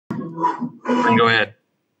And go ahead.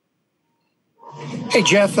 Hey,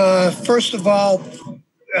 Jeff, first of all,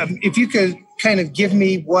 if you could kind of give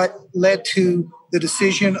me what led to the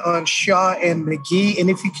decision on Shaw and McGee, and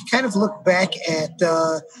if you could kind of look back at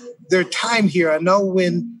their time here. I know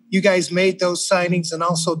when you guys made those signings, and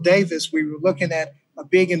also Davis, we were looking at a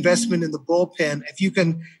big investment in the bullpen. If you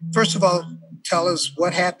can, first of all, tell us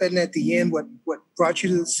what happened at the end, what brought you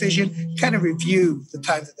to the decision, kind of review the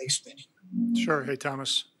time that they spent. Sure. Hey,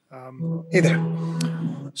 Thomas. Hey there.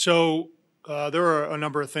 So there are a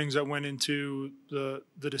number of things that went into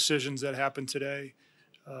the decisions that happened today.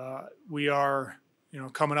 We are,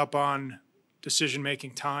 coming up on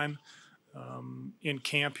decision-making time in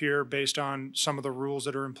camp here based on some of the rules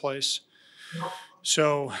that are in place.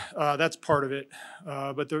 So that's part of it.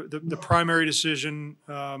 But the primary decision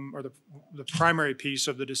or the primary piece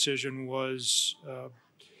of the decision was,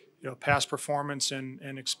 past performance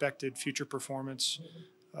and expected future performance.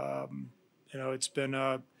 It's been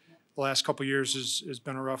the last couple of years has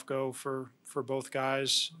been a rough go for both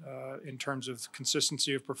guys in terms of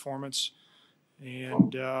consistency of performance.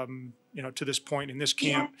 And, to this point in this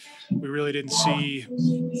camp, we really didn't see,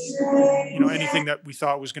 anything that we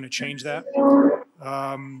thought was going to change that.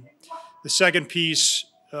 The second piece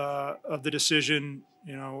of the decision,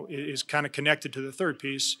 is kind of connected to the third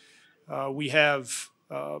piece. We have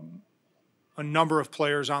a number of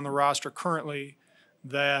players on the roster currently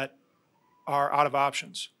that are out of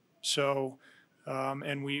options. So,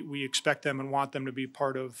 and we expect them and want them to be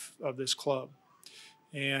part of this club.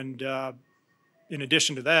 And in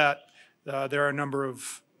addition to that, there are a number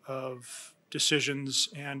of decisions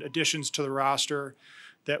and additions to the roster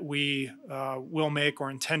that we will make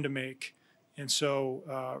or intend to make. And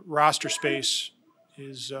so roster space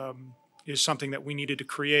is something that we needed to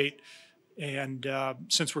create. And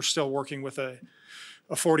since we're still working with a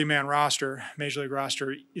 40-man roster, Major League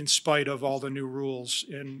roster, in spite of all the new rules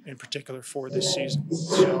in particular for this season.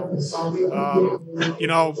 So,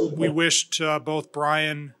 we wished both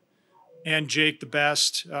Brian and Jake the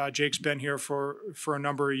best. Jake's been here for a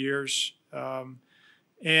number of years. And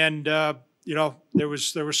there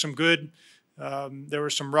was some good, there were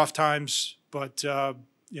some rough times, but,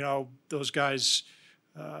 those guys,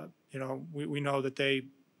 we know that they,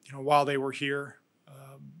 while they were here,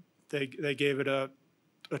 they gave it a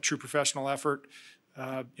true professional effort.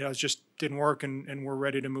 It just didn't work, and we're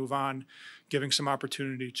ready to move on, giving some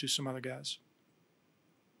opportunity to some other guys.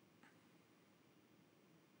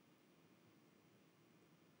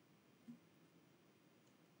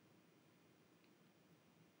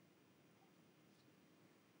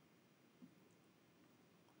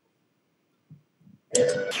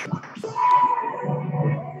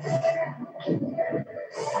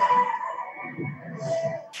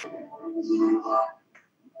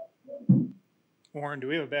 Warren, do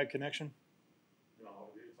we have a bad connection? No,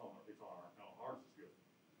 it's on ours is good.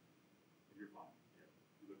 You're fine. Yeah,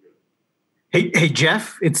 you look good. Hey,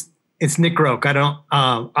 Jeff, it's Nick Groke.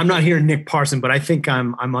 I'm not hearing Nick Parson, but I think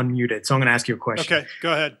I'm unmuted, so I'm going to ask you a question. Okay,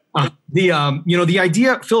 go ahead. The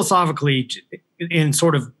idea philosophically, in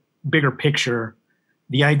sort of bigger picture,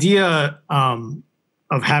 the idea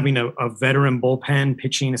of having a veteran bullpen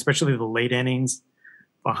pitching, especially the late innings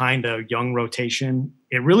behind a young rotation,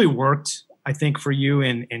 it really worked, I think, for you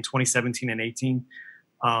in 2017 and 18.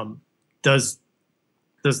 Does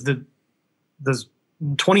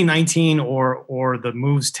 2019 or the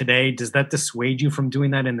moves today, does that dissuade you from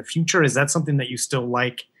doing that in the future? Is that something that you still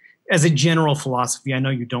like as a general philosophy? I know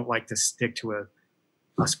you don't like to stick to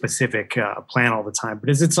a specific plan all the time, but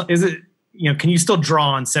is it can you still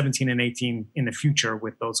draw on 17 and 18 in the future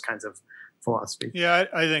with those kinds of philosophy? Yeah,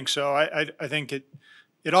 I think so. I think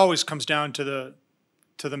it always comes down to the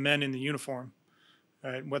men in the uniform,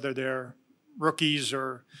 right? Whether they're rookies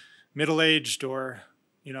or middle-aged or,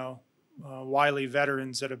 wily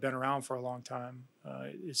veterans that have been around for a long time.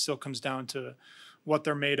 It still comes down to what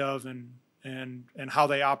they're made of and how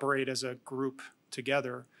they operate as a group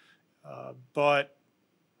together. But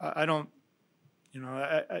I don't,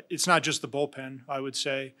 it's not just the bullpen, I would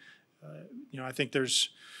say. I think there's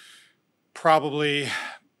probably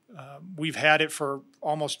we've had it for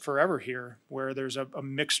almost forever here, where there's a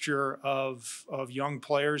mixture of young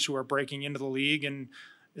players who are breaking into the league and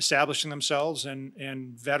establishing themselves, and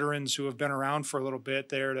veterans who have been around for a little bit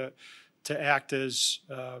there to act as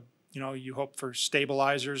you hope for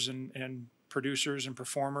stabilizers and producers and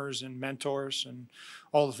performers and mentors and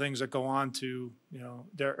all the things that go on to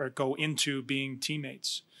go into being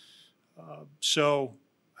teammates. So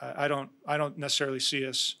I don't necessarily see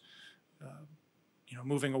us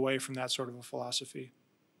moving away from that sort of a philosophy.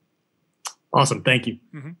 Awesome. Thank you.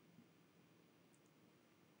 Mm-hmm.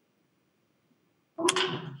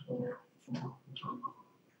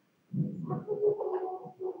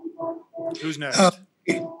 Who's next?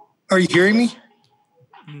 Are you hearing me?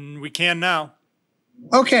 We can now.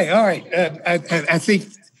 Okay, all right. I think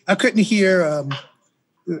I couldn't hear.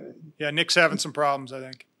 Yeah, Nick's having some problems, I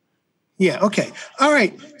think. Yeah, okay. All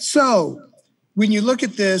right. So when you look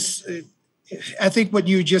at this, I think what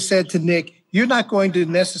you just said to Nick, you're not going to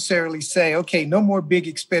necessarily say, okay, no more big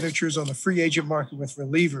expenditures on the free agent market with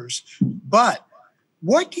relievers. But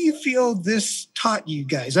what do you feel this taught you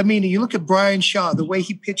guys? I mean, you look at Brian Shaw, the way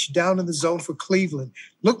he pitched down in the zone for Cleveland,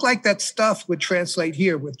 looked like that stuff would translate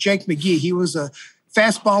here with Jake McGee. He was a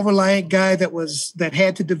fastball reliant guy that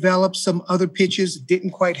had to develop some other pitches. It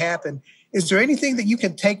didn't quite happen. Is there anything that you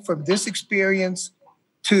can take from this experience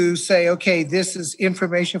to say, okay, this is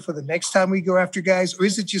information for the next time we go after guys? Or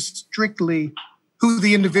is it just strictly who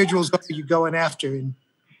the individuals are you're going after? And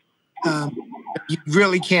you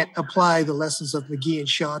really can't apply the lessons of McGee and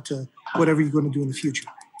Shaw to whatever you're going to do in the future.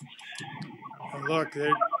 Look,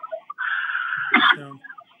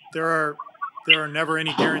 there are never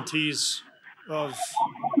any guarantees of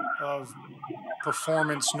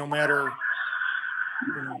performance, no matter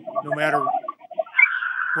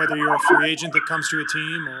whether you're a free agent that comes to a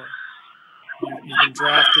team or you've been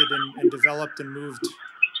drafted and developed and moved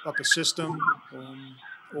up a system,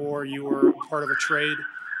 or you were part of a trade.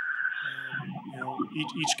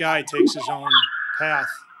 Each guy takes his own path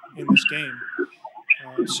in this game.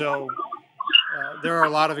 So there are a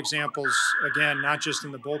lot of examples, again, not just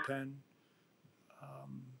in the bullpen,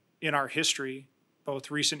 in our history, both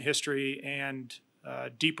recent history and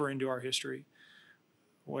deeper into our history,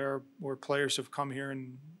 where players have come here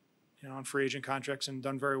and on free agent contracts and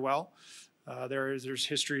done very well. There's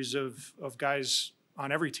histories of guys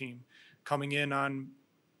on every team coming in on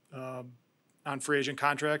free agent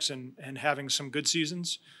contracts and having some good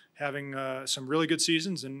seasons, having some really good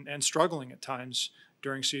seasons, and struggling at times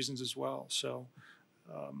during seasons as well. So,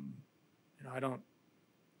 I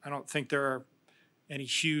don't think there are any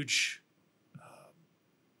huge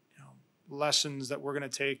lessons that we're going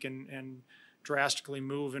to take and drastically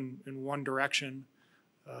move in one direction,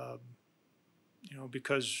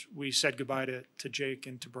 because we said goodbye to Jake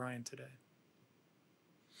and to Brian today.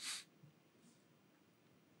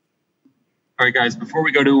 All right, guys, before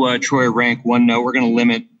we go to Troy Rank, one note, we're going to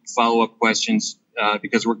limit follow-up questions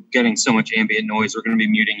because we're getting so much ambient noise. We're going to be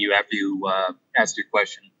muting you after you ask your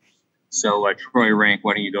question. So, Troy Rank,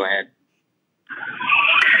 why don't you go ahead?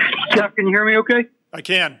 Jeff, can you hear me okay? I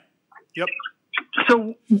can. Yep.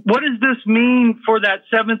 So what does this mean for that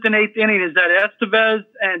 7th and 8th inning? Is that Estevez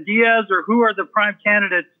and Diaz, or who are the prime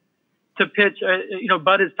candidates to pitch?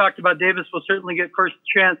 Bud has talked about Davis will certainly get first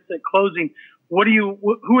chance at closing.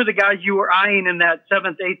 Who are the guys you were eyeing in that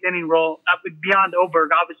 7th, 8th inning role beyond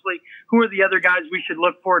Oberg? Obviously, who are the other guys we should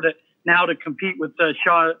look for to compete with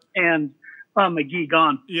Shaw and McGee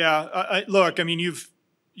gone? Yeah, look, I mean,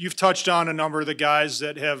 you've touched on a number of the guys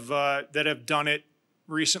that have done it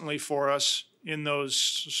recently for us in those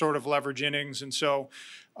sort of leverage innings, and so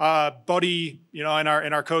Buddy, and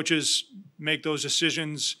our coaches make those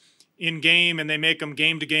decisions in game, and they make them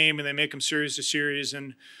game to game, and they make them series to series,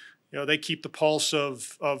 and they keep the pulse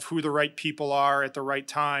of who the right people are at the right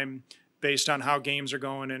time based on how games are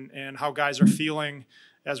going and how guys are feeling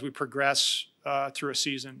as we progress through a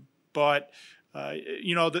season. But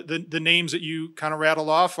the names that you kind of rattle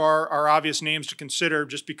off are obvious names to consider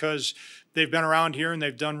just because they've been around here and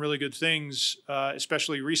they've done really good things,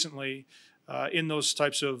 especially recently, in those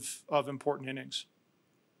types of important innings.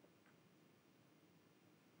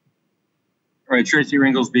 All right, Tracy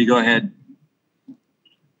Ringlesby, go ahead.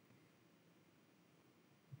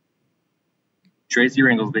 Tracy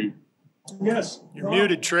Ringlesby. Yes. You're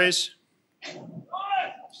muted, Trace.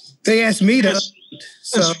 They asked me to.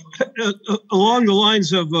 So Along the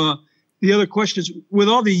lines of the other questions, with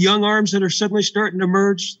all the young arms that are suddenly starting to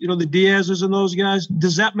emerge, the Diaz's and those guys,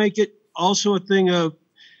 does that make it also a thing of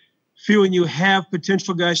feeling you have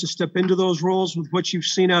potential guys to step into those roles with what you've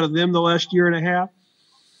seen out of them the last year and a half?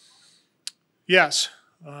 Yes.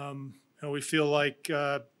 We feel like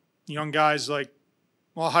young guys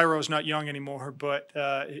Jairo's not young anymore, but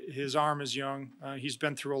his arm is young. He's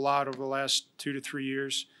been through a lot over the last 2 to 3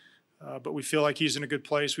 years. But we feel like he's in a good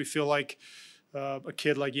place. We feel like a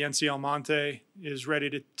kid like Yency Almonte is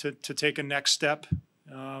ready to take a next step.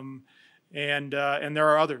 And there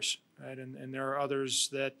are others, right? And there are others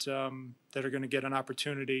that are going to get an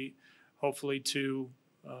opportunity, hopefully, to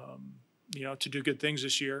do good things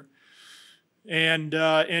this year. And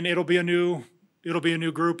it'll be a new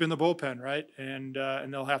group in the bullpen, right? And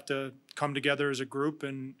they'll have to come together as a group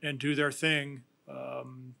and do their thing.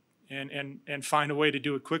 And find a way to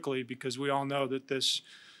do it quickly, because we all know that this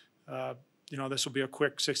this will be a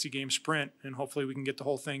quick 60-game sprint, and hopefully we can get the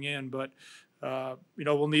whole thing in. But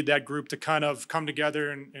we'll need that group to kind of come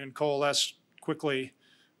together and coalesce quickly,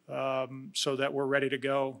 so that we're ready to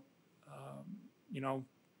go,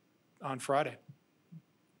 on Friday.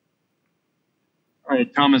 All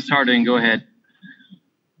right, Thomas Harding, go ahead.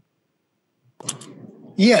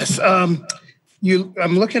 Yes. I'm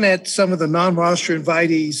looking at some of the non-roster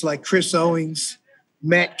invitees like Chris Owings,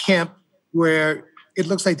 Matt Kemp, where it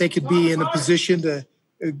looks like they could be in a position to,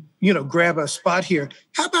 grab a spot here.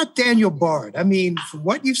 How about Daniel Bard? I mean, from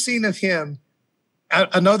what you've seen of him,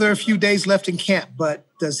 I know there are a few days left in camp, but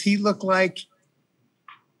does he look like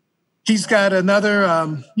he's got another,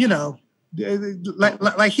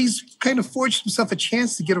 like he's kind of forged himself a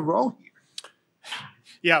chance to get a role here?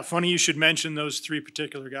 Yeah, funny you should mention those three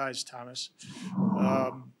particular guys, Thomas.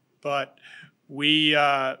 But we,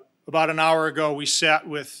 about an hour ago, we sat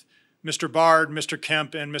with Mr. Bard, Mr.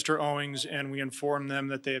 Kemp, and Mr. Owings, and we informed them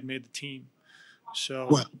that they had made the team.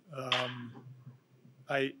 So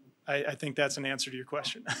I think that's an answer to your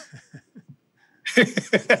question.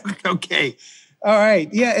 Okay. All right.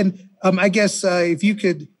 Yeah. And I guess if you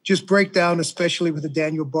could just break down, especially with the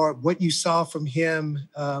Daniel Bard, what you saw from him.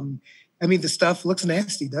 The stuff looks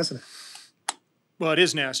nasty, doesn't it? Well, it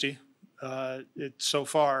is nasty. So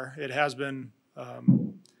far, it has been.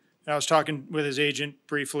 I was talking with his agent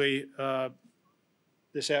briefly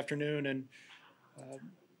this afternoon, and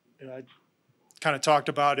I kind of talked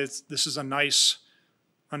about it. This is a nice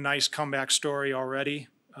comeback story already,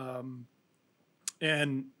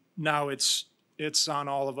 and now it's on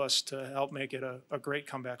all of us to help make it a great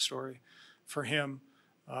comeback story for him,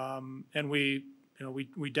 and we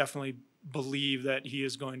definitely believe that he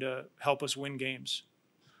is going to help us win games,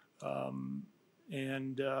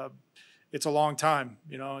 and it's a long time.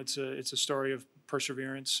 It's a story of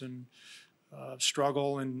perseverance and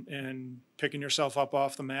struggle and picking yourself up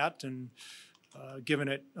off the mat and giving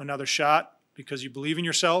it another shot because you believe in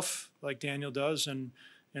yourself, like Daniel does, and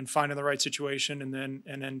finding the right situation and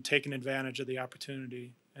then taking advantage of the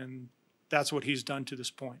opportunity. And that's what he's done to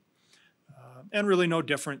this point. And really no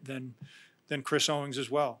different than Chris Owings as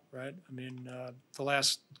well, right? I mean, the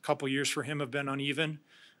last couple of years for him have been uneven.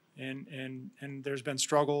 And there's been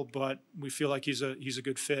struggle, but we feel like he's a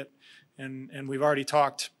good fit, and we've already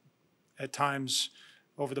talked at times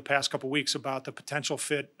over the past couple of weeks about the potential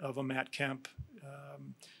fit of a Matt Kemp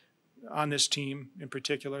on this team in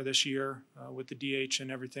particular this year with the DH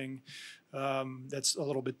and everything. That's a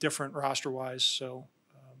little bit different roster-wise, so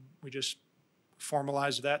we just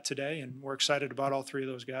formalized that today, and we're excited about all three of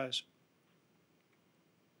those guys.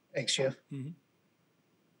 Thanks, Jeff. Mm-hmm.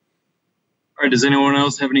 All right, does anyone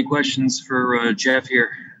else have any questions for Jeff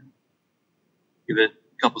here? Give it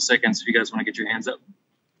a couple seconds if you guys want to get your hands up.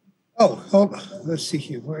 Oh, hold on. Let's see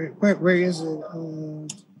here. Where is it? All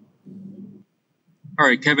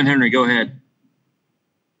right, Kevin Henry, go ahead.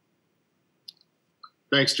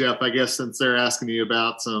 Thanks, Jeff. I guess since they're asking you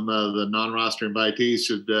about some of the non-roster invitees,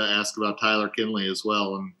 should ask about Tyler Kinley as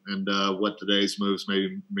well and what today's moves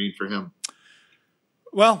may mean for him.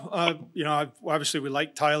 Well, obviously we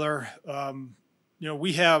like Tyler.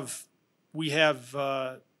 We have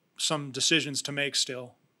some decisions to make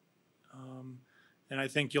still, and I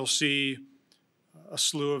think you'll see a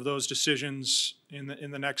slew of those decisions in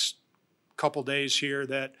the next couple days here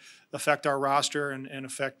that affect our roster and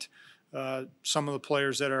affect some of the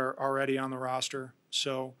players that are already on the roster.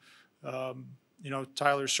 So,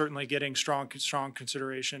 Tyler's certainly getting strong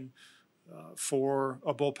consideration for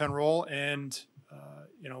a bullpen role, and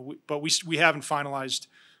but we haven't finalized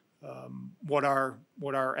what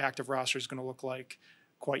our active roster is going to look like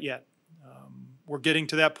quite yet. We're getting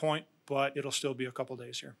to that point, but it'll still be a couple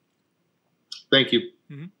days here. Thank you.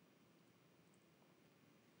 Mm-hmm.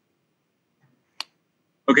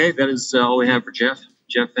 Okay, that is all we have for Jeff.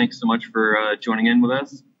 Jeff, thanks so much for joining in with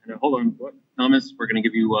us. And, hold on, Thomas, we're going to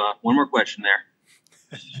give you one more question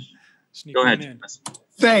there. Go ahead.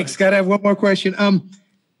 Thanks. Got to have one more question.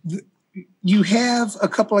 You have a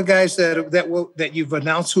couple of guys that you've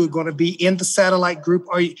announced who are going to be in the satellite group.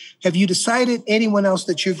 Have you decided anyone else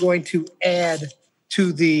that you're going to add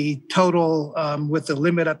to the total with the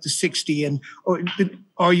limit up to 60? Or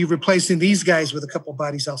are you replacing these guys with a couple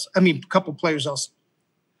bodies also? A couple players also.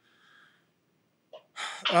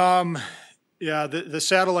 Yeah, the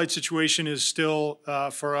satellite situation is still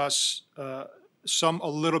for us a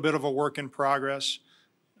little bit of a work in progress.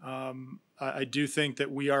 I do think that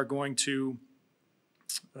we are going to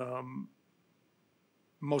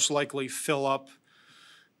most likely fill up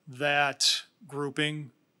that grouping,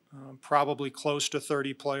 probably close to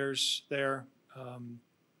 30 players there,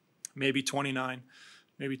 maybe 29,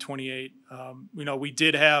 maybe 28. We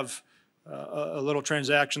did have a little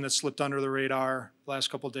transaction that slipped under the radar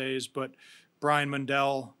last couple of days, but Brian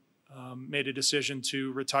Mundell made a decision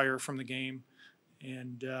to retire from the game,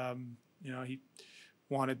 and he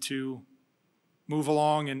wanted to move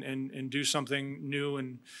along and do something new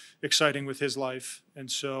and exciting with his life,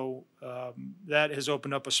 and so that has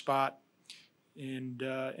opened up a spot,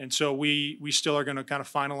 and so we still are going to kind of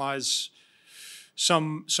finalize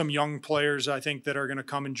some young players, I think, that are going to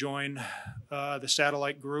come and join the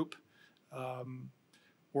satellite group.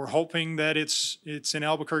 We're hoping that it's in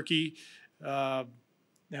Albuquerque, and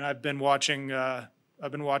I've been watching a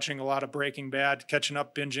lot of Breaking Bad, catching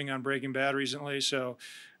up, binging on Breaking Bad recently. So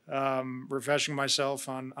refreshing myself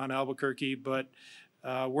on Albuquerque, but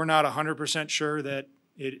we're not 100% sure that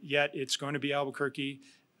it's going to be Albuquerque.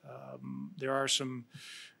 There are some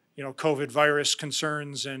COVID virus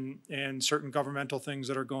concerns and certain governmental things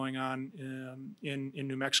that are going on in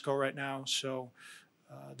New Mexico right now. So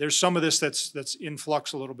there's some of this that's in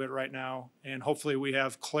flux a little bit right now, and hopefully we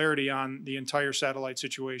have clarity on the entire satellite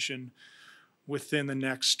situation within the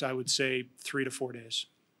next, I would say, 3 to 4 days.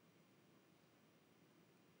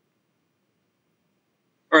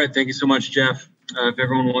 All right, thank you so much, Jeff. If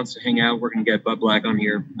everyone wants to hang out, we're going to get Bud Black on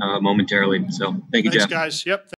here momentarily. So thank you, Thanks, Jeff. guys. Yep.